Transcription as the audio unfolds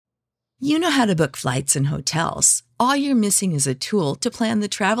You know how to book flights and hotels. All you're missing is a tool to plan the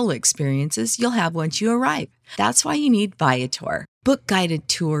travel experiences you'll have once you arrive. That's why you need Viator. Book guided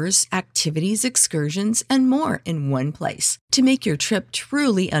tours, activities, excursions, and more in one place to make your trip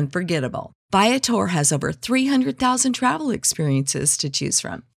truly unforgettable. Viator has over 300,000 travel experiences to choose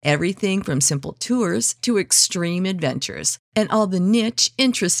from. Everything from simple tours to extreme adventures and all the niche,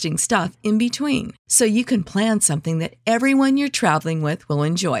 interesting stuff in between. So you can plan something that everyone you're traveling with will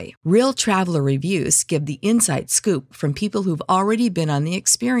enjoy. Real traveler reviews give the inside scoop from people who've already been on the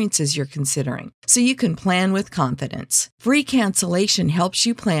experiences you're considering. So you can plan with confidence. Free cancellation helps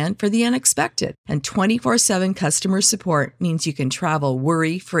you plan for the unexpected. And 24/7 customer support means you can travel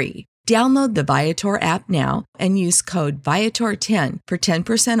worry-free. Download the Viator app now and use code Viator10 for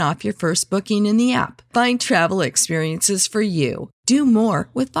 10% off your first booking in the app. Find travel experiences for you. Do more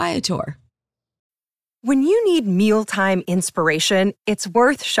with Viator. When you need mealtime inspiration, it's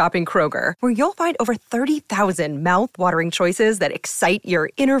worth shopping Kroger, where you'll find over 30,000 mouth-watering choices that excite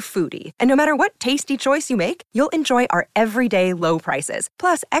your inner foodie. And no matter what tasty choice you make, you'll enjoy our everyday low prices,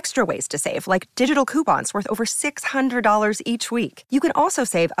 plus extra ways to save, like digital coupons worth over $600 each week. You can also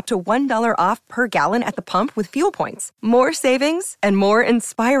save up to $1 off per gallon at the pump with fuel points. More savings and more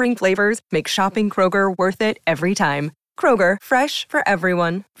inspiring flavors make shopping Kroger worth it every time. Kroger, fresh for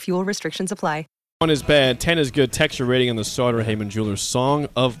everyone. Fuel restrictions apply. 1 is bad, 10 is good. Texture rating on the Sauter Heyman Jewelers Song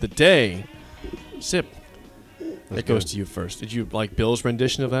of the Day. Sip. That goes to you first. Did you like Bill's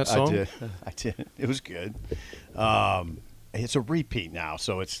rendition of that song? I did. It was good. It's a repeat now,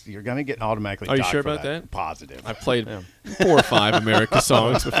 so you're going to get automatically. Are you sure about that? Positive. I've played 4 or 5 America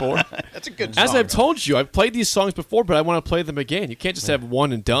songs before. That's a good song. As I've told you, I've played these songs before, but I want to play them again. You can't just have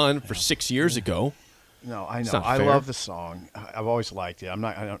one and done for 6 years ago. No, I know. I love the song. I've always liked it.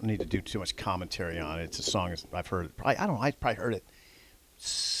 I don't need to do too much commentary on it. It's a song I've heard. I probably heard it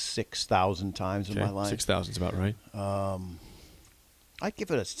 6,000 times in my life. 6,000 is about right. I'd give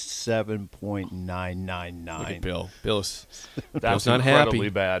it a 7.999. Look at Bill. Bill's That's not incredibly happy.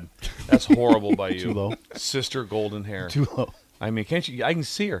 bad. That's horrible by you. Too low. Sister Golden Hair. Too low. I mean, can't you? I can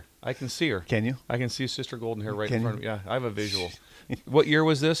see her. Can you? I can see Sister Golden Hair right in front of me. Yeah, I have a visual. What year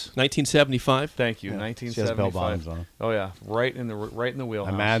was this? 1975. Thank you. Yeah. 1975. She has bell bottoms on. Oh yeah, right in the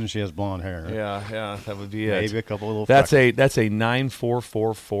wheelhouse. I imagine she has blonde hair. Right? Yeah, that would be Maybe it. a couple little. That's a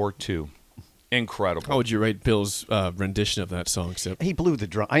 94442. Incredible. How would you rate Bill's rendition of that song, Sip? He blew the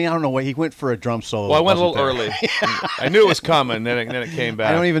drum. I don't know why he went for a drum solo. Well, I went a little early. I knew it was coming, then it came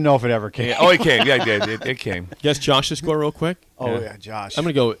back. I don't even know if it ever came. Yeah. Oh, it came. Yeah, it came. Guess Josh's score real quick. Oh yeah, Josh. I'm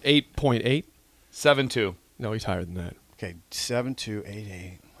going to go 8.8. 7-2. No, he's higher than that. Okay,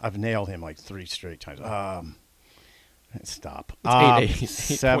 7.288. I've nailed him like 3 straight times. Stop.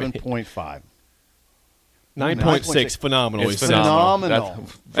 It's 8.8. 7.5. 9.6. Phenomenal. It's he says. phenomenal.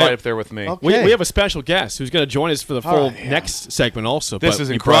 That's right up there with me. Okay. We have a special guest who's going to join us for the full next segment also. This but is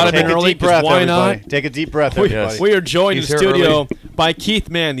we brought him in incredible. early Take a deep breath, 'cause why everybody. not? Take a deep breath, everybody. We are joined in He's the here studio early. by Keith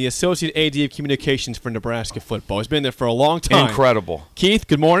Mann, the Associate AD of Communications for Nebraska football. He's been there for a long time. Incredible. Keith,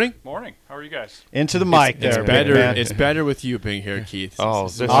 good morning. Morning. How are you guys? Into the mic It's there. better. man. It's better with you being here, Keith. Oh,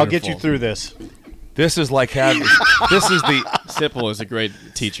 This is this- I'll get wonderful. you through this. This is like having. This is the. Sipple is a great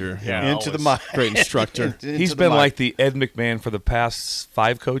teacher. Yeah. Into the always. mic. Great instructor. Into He's the been mic. like the Ed McMahon for the past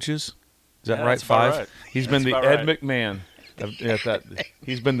 5 coaches. Is that Yeah, right? that's about 5. right. He's been That's the about Ed right. McMahon.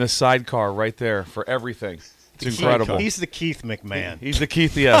 He's been the sidecar right there for everything. It's incredible. He's the Keith McMahon. He's the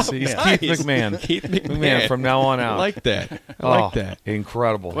Keith. Yes, he's man. Keith McMahon. Keith McMahon. from now on out. I like that. I like that.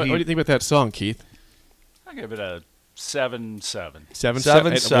 Incredible. What do you think about that song, Keith? I give it a 7-7. 7-7.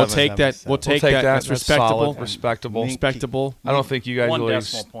 7-7. We'll take that. We'll take that. That's respectable. Solid, respectable. Respectable. I don't think you guys 1 really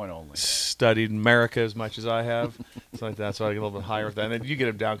decimal point only. studied America as much as I have. It's like that, so I get a little bit higher with that. And then you get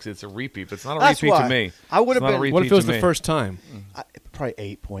him down because it's a repeat, but it's not a That's repeat why. to me. I would have It's not a been- repeat What if it was to the me. first time? Probably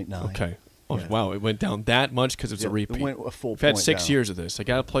 8.9. Okay. Oh, Yeah. wow, it went down that much because it's a Yeah, it repeat. went a full We've had point 6 down. years of this. I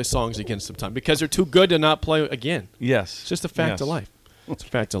got to play songs again sometime because they're too good to not play again. Yes. It's just a fact Yes. of life. It's a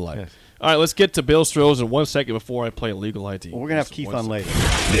fact of life. Yes. All right, let's get to Bill's Thrills in 1 second before I play Illegal ID. Well, we're going to have Just Keith 1 on second. later.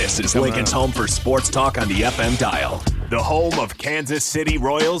 This is Lincoln's home for sports talk on the FM dial. The home of Kansas City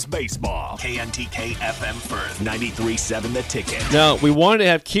Royals baseball. KNTK FM Firth, 93.7 The Ticket. Now, we wanted to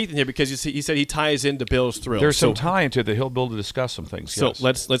have Keith in here because he said he ties into Bill's Thrills. There's some tie into it that he'll be able to discuss some things. So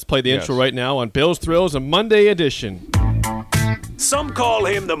yes. let's play the Yes. intro right now on Bill's Thrills, a Monday edition. Some call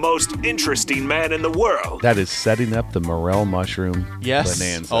him the most interesting man in the world. That is setting up the morel mushroom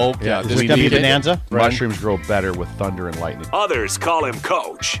bonanza. Oh, yeah. Is This it going to be need it. Bonanza? Mushrooms grow better with thunder and lightning. Others call him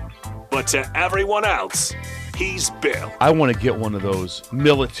coach. But to everyone else, He's Bill. I want to get one of those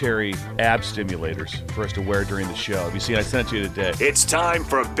military ab stimulators for us to wear during the show. Have you seen? I sent it to you today. It's time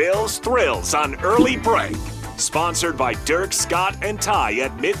for Bill's Thrills on Early Break. Sponsored by Dirk, Scott, and Ty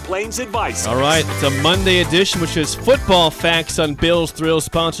at MidPlains Advisors. All right, it's a Monday edition, which is Football Facts on Bill's Thrills,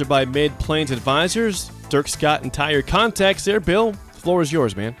 sponsored by MidPlains Advisors. Dirk, Scott, and Ty, your contacts there. Bill, the floor is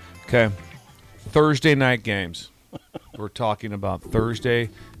yours, man. Okay. Thursday night games. We're talking about Thursday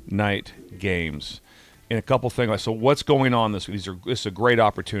night games. And a couple things. So what's going on this week? This is a great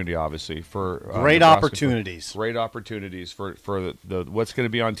opportunity, obviously, for great opportunities. Great opportunities for the what's going to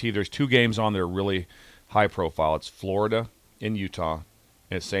be on TV. There's two games on there really high profile. It's Florida and Utah.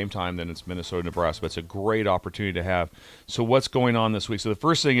 At the same time, then it's Minnesota, Nebraska. But it's a great opportunity to have. So what's going on this week? So the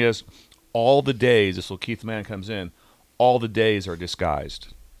first thing is all the days. This will Keith Mann comes in. All the days are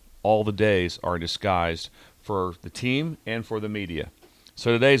disguised. All the days are disguised for the team and for the media.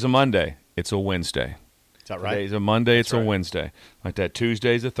 So today's a Monday. It's a Wednesday. Is that right? Today's a Monday. That's it's a Wednesday. Like that.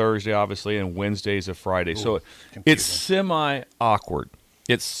 Tuesday's a Thursday, obviously, and Wednesday's a Friday. So it's semi-awkward.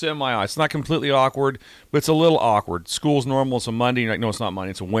 It's not completely awkward, but it's a little awkward. School's normal. It's a Monday. You're like, no, it's not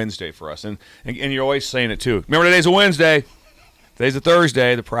Monday. It's a Wednesday for us. And you're always saying it, too. Remember, today's a Wednesday. Today's a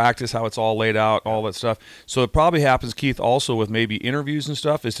Thursday, the practice, how it's all laid out, all that stuff. So it probably happens, Keith, also with maybe interviews and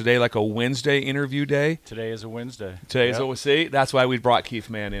stuff. Is today like a Wednesday interview day? Today is a Wednesday. See, that's why we brought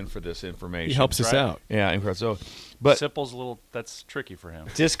Keith Mann in for this information. He helps us out. Yeah, so. But Sipple's that's tricky for him.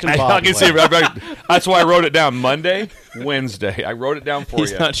 Discombobulated. That's why I wrote it down. Monday, Wednesday. I wrote it down for you.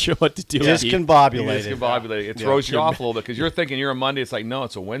 He's not sure what to do. Discombobulated. It throws you off a little bit because you're thinking you're a Monday. It's like, no,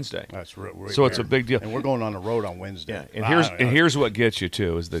 it's a Wednesday. That's really so weird. It's a big deal. And we're going on the road on Wednesday. Yeah. And here's what gets you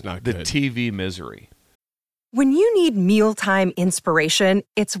too is the TV misery. When you need mealtime inspiration,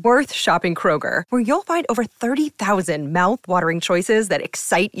 it's worth shopping Kroger, where you'll find over 30,000 mouth-watering choices that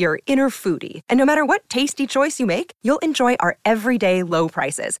excite your inner foodie. And no matter what tasty choice you make, you'll enjoy our everyday low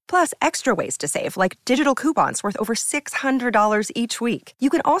prices, plus extra ways to save, like digital coupons worth over $600 each week. You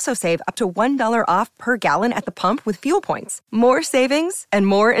can also save up to $1 off per gallon at the pump with fuel points. More savings and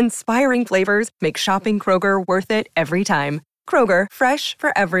more inspiring flavors make shopping Kroger worth it every time. Kroger, fresh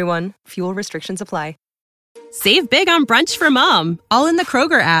for everyone. Fuel restrictions apply. Save big on brunch for mom, all in the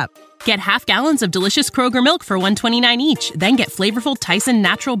Kroger app. Get half gallons of delicious Kroger milk for $1.29 each. Then get flavorful Tyson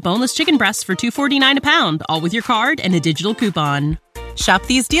natural boneless chicken breasts for $2.49 a pound, all with your card and a digital coupon. Shop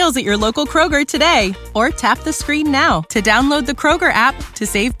these deals at your local Kroger today, or tap the screen now to download the Kroger app to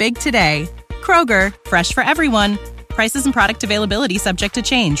save big today. Kroger, fresh for everyone. Prices and product availability subject to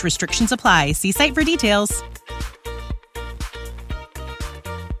change. Restrictions apply. See site for details.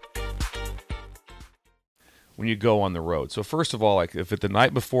 When you go on the road. So first of all, like if it's the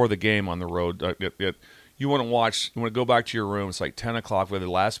night before the game on the road, you want to go back to your room. It's like 10 o'clock where the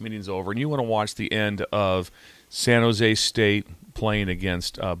last meeting's over, and you want to watch the end of San Jose State playing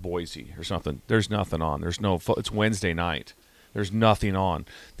against Boise or something. There's nothing on. It's Wednesday night. There's nothing on.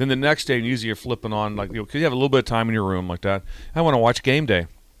 Then the next day, usually you're flipping on, like, because you have a little bit of time in your room like that. I want to watch Game Day.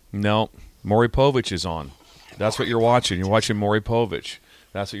 No, Maury Povich is on. That's what you're watching. You're watching Maury Povich.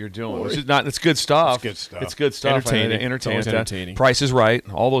 That's what you're doing. Which is not. It's good stuff. It's good stuff. Entertaining. Price is Right.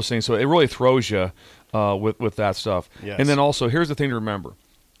 All those things. So it really throws you with that stuff. Yes. And then also, here's the thing to remember: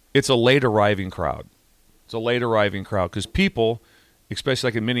 it's a late arriving crowd. It's a late arriving crowd because people, especially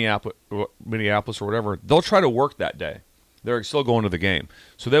like in Minneapolis or whatever, they'll try to work that day. They're still going to the game,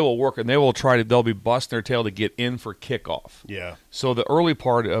 so they will work and they'll be busting their tail to get in for kickoff. Yeah. So the early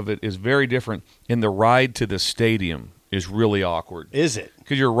part of it is very different, and the ride to the stadium is really awkward. Is it?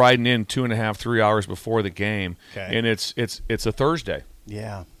 Because you're riding in 2.5, 3 hours before the game, okay. And it's a Thursday.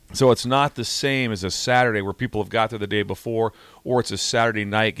 Yeah. So it's not the same as a Saturday where people have got there the day before, or it's a Saturday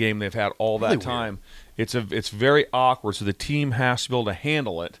night game they've had all that time. Weird. It's very awkward, so the team has to be able to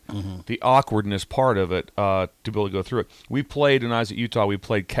handle it, the awkwardness part of it, to be able to go through it. We played, when I was at Utah, we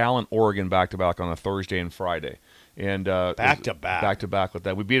played Cal and Oregon back-to-back on a Thursday and Friday. And back-to-back with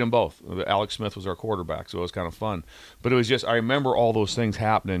that. We beat them both. Alex Smith was our quarterback, so it was kind of fun. But it was just, I remember all those things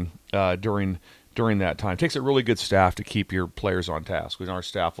happening during that time. It takes a really good staff to keep your players on task. Because our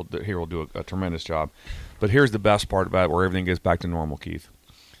staff will do a tremendous job. But here's the best part about it, where everything gets back to normal, Keith.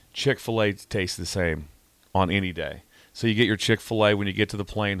 Chick-fil-A tastes the same on any day. So you get your Chick-fil-A when you get to the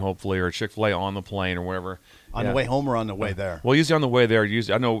plane, hopefully, or Chick-fil-A on the plane or wherever. On the way home or on the way there? Well, usually on the way there.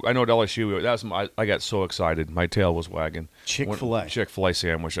 I know at LSU, I got so excited. My tail was wagging. Chick-fil-A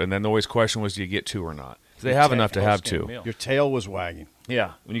sandwich. And then the always question was, do you get two or not? So they have enough to have two. Your tail was wagging.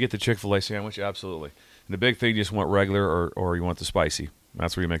 Yeah. When you get the Chick-fil-A sandwich, absolutely. And the big thing, you just want regular or you want the spicy.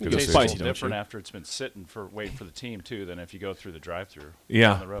 That's where you make the decision. It's a little different after it's been sitting waiting for the team, too, than if you go through the drive-thru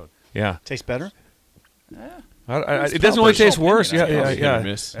on the road. Yeah. Tastes better? It doesn't really taste worse. Yeah.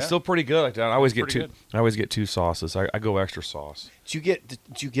 Miss. It's still pretty good like that. I always get Pretty two. good. I always get two sauces. I go extra sauce. Did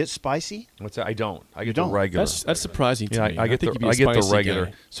you get spicy? What's that? I don't. I get don't? the regular. That's surprising to me. I get think you'd be a I get the spicy regular.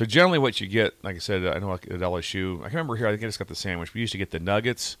 guy. So generally, what you get, like I said, I know like at LSU. I can remember here. I think I just got the sandwich. We used to get the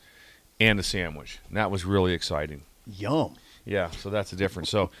nuggets and the sandwich, and that was really exciting. Yum. Yeah, so that's the difference.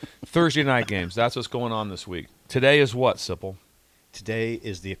 So Thursday night games. That's what's going on this week. Today is what, Sipple? Today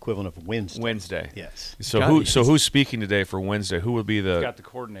is the equivalent of Wednesday. Wednesday. Yes. So who's speaking today for Wednesday? Who would be the Got the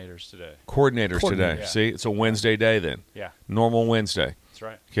coordinators today. coordinators today? Yeah. See, it's a Wednesday day then. Yeah, Normal Wednesday. that's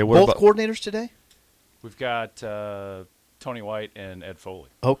right. Okay. What Both about coordinators today? We've got Tony White and Ed Foley.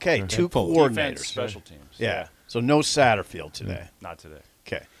 Okay, two Foley. coordinators. Defense, special teams. Yeah. So no Satterfield today. Not today.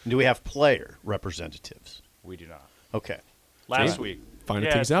 Okay. Do we have player representatives? We do not. Okay. Last week. Finding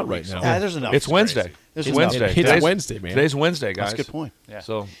Yeah, things out 2 right weeks now. ago. Yeah, there's enough. It's Wednesday. crazy. There's It's enough. Wednesday. It's Today's Wednesday, man. Today's Wednesday, guys. That's a good point. Yeah.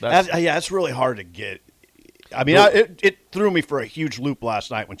 So that's It's really hard to get. I mean, it threw me for a huge loop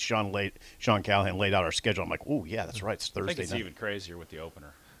last night when Sean Callahan laid out our schedule. I'm like, oh, yeah, that's right. It's I Thursday think it's night. even crazier with the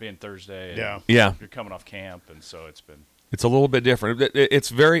opener being Thursday. And Yeah. You're coming off camp, and so it's been. It's a little bit different. It's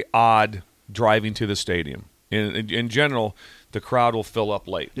very odd driving to the stadium. In general, the crowd will fill up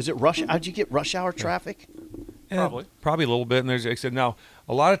late. Is it rush? How'd you get rush hour traffic? Probably a little bit. And there's, like I said, now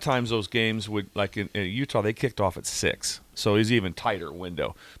a lot of times those games would, like in Utah, they kicked off at 6, so it's even tighter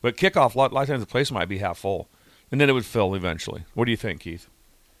window. But kickoff, a lot of times the place might be half full, and then it would fill eventually. What do you think, Keith?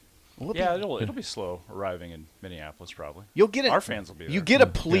 Yeah, it'll be slow arriving in Minneapolis probably. You'll get Our fans will be there. You get a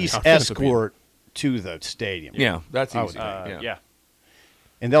police our fans will be escort to the stadium. Yeah, that's I easy. would Yeah.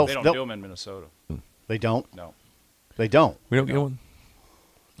 And They don't they'll do them in Minnesota. They don't. No. They don't. We don't get one.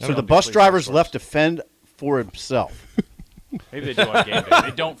 So don't the do bus police driver's escorts. left to fend for himself. Maybe they do on game day.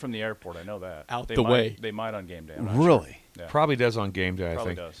 They don't from the airport. I know that. Out They the might- way. They might on game day. I'm not sure. Really? Yeah. Probably does on game day, I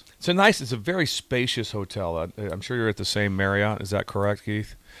Probably think. does. It's a very spacious hotel. I'm sure you're at the same Marriott. Is that correct,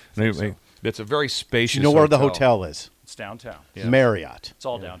 Keith? so. It's a very spacious You know where the hotel is? It's downtown. Marriott. It's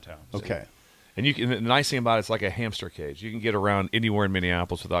all downtown. Okay. And the nice thing about it's like a hamster cage. You can get around anywhere in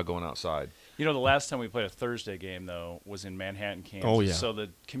Minneapolis without going outside. You know, the last time we played a Thursday game, though, was in Manhattan, Kansas. Oh, yeah. So the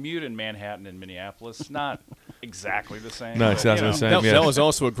commute in Manhattan and Minneapolis, not exactly the same. No, but, exactly you the know. same. That was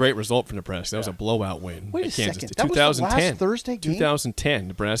also a great result for Nebraska. That was a blowout win. Wait a at Kansas second. State. That was the last 2010. Thursday game? 2010.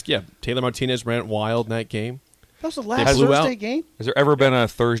 Nebraska. Yeah. Taylor Martinez ran it wild in that game. That was the They last blew Thursday out. game? Has there ever been a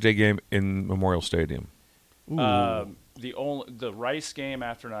Thursday game in Memorial Stadium? The Rice game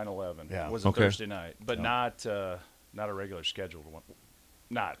after 9/11 Yeah. was a Okay. Thursday night, but not a regular scheduled one.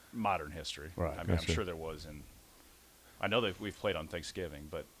 Not modern history. Right. I mean, Gotcha. I'm sure there was. I know that we've played on Thanksgiving,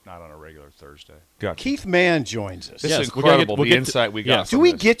 but not on a regular Thursday. Gotcha. Keith Mann joins us. This Yes, is we're gonna incredible. we'll The get to- insight we yeah. got. Do from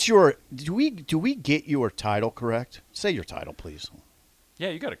we this. get your title correct? Say your title, please. Yeah,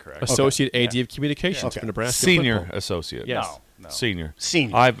 you got it correct. Associate AD of Communications Okay. for Nebraska Senior football. associate? Yes. No. Senior.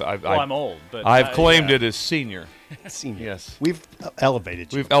 Senior. I'm old, but I've claimed yeah. it as senior. Senior. Yes. We've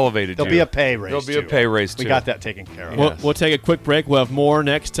elevated you. We've elevated There'll you. be a pay raise. There'll be a too. pay raise, We too. got that taken care of. We'll take a quick break. We'll have more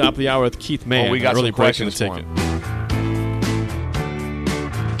next. Top of the hour with Keith Mann. we got Early some break in the questions for ticket. him.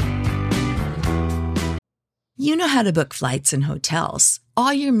 You know how to book flights and hotels.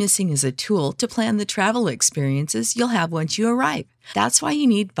 All you're missing is a tool to plan the travel experiences you'll have once you arrive. That's why you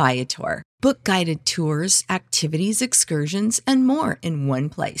need Viator. Book guided tours, activities, excursions, and more in one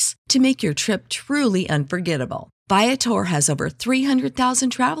place to make your trip truly unforgettable. Viator has over 300,000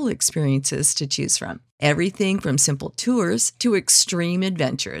 travel experiences to choose from. Everything from simple tours to extreme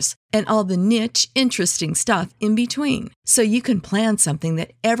adventures and all the niche, interesting stuff in between. So you can plan something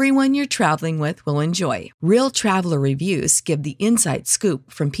that everyone you're traveling with will enjoy. Real traveler reviews give the inside scoop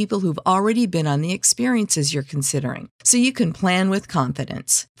from people who've already been on the experiences you're considering. So you can plan with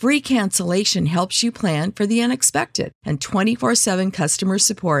confidence. Free cancellation helps you plan for the unexpected. And 24/7 customer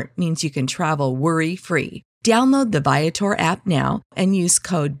support means you can travel worry-free. Download the Viator app now and use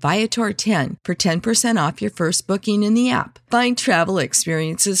code Viator10 for 10% off your first booking in the app. Find travel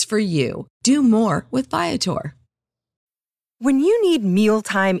experiences for you. Do more with Viator. When you need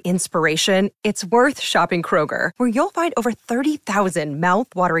mealtime inspiration, it's worth shopping Kroger, where you'll find over 30,000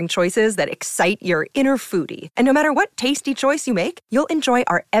 mouth-watering choices that excite your inner foodie. And no matter what tasty choice you make, you'll enjoy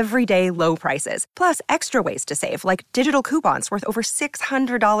our everyday low prices, plus extra ways to save, like digital coupons worth over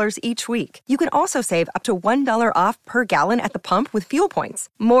 $600 each week. You can also save up to $1 off per gallon at the pump with fuel points.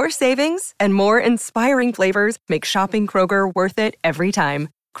 More savings and more inspiring flavors make shopping Kroger worth it every time.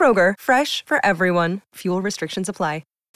 Kroger, fresh for everyone. Fuel restrictions apply.